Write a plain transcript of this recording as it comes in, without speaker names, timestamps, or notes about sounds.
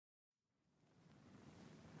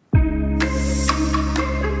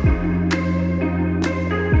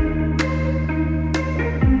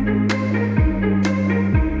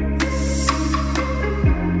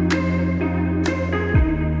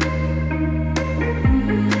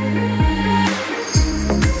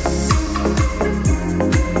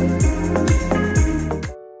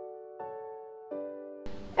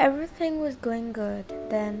going good.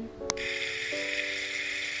 Then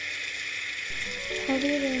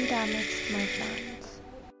heavy rain damaged my plants.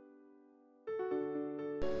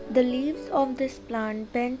 The leaves of this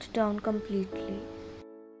plant bent down completely.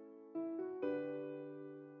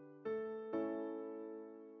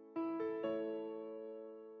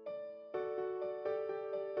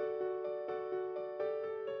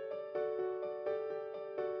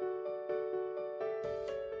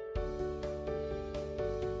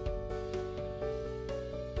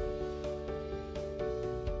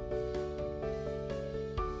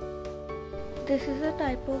 This is a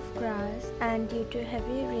type of grass, and due to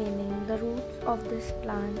heavy raining, the roots of this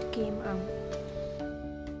plant came out.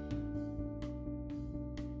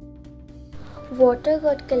 Water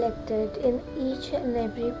got collected in each and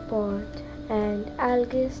every pot, and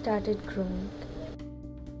algae started growing.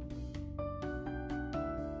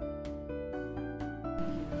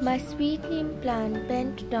 My sweet neem plant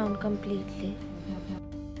bent down completely.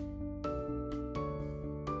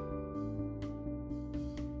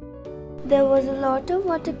 There was a lot of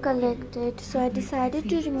water collected, so I decided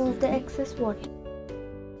to remove the excess water.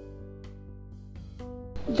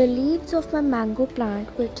 The leaves of my mango plant,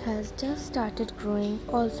 which has just started growing,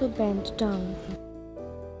 also bent down.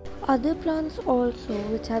 Other plants also,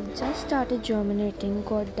 which have just started germinating,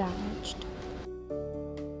 got damaged.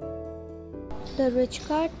 The rich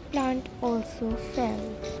gourd plant also fell.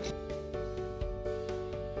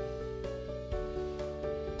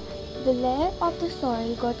 The layer of the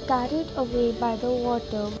soil got carried away by the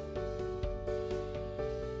water.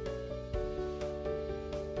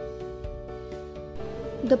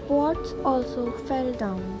 The pots also fell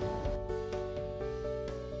down.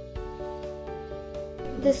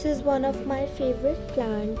 This is one of my favorite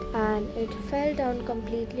plants, and it fell down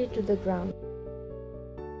completely to the ground.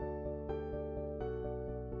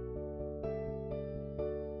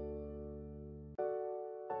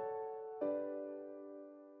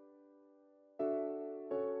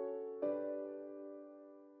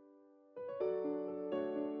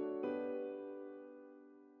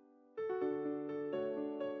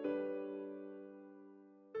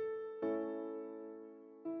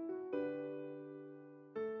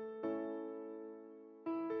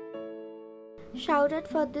 Shout out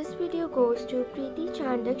for this video goes to Preeti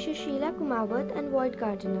Chandak, Sushila Kumawat and Void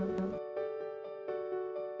Gardener.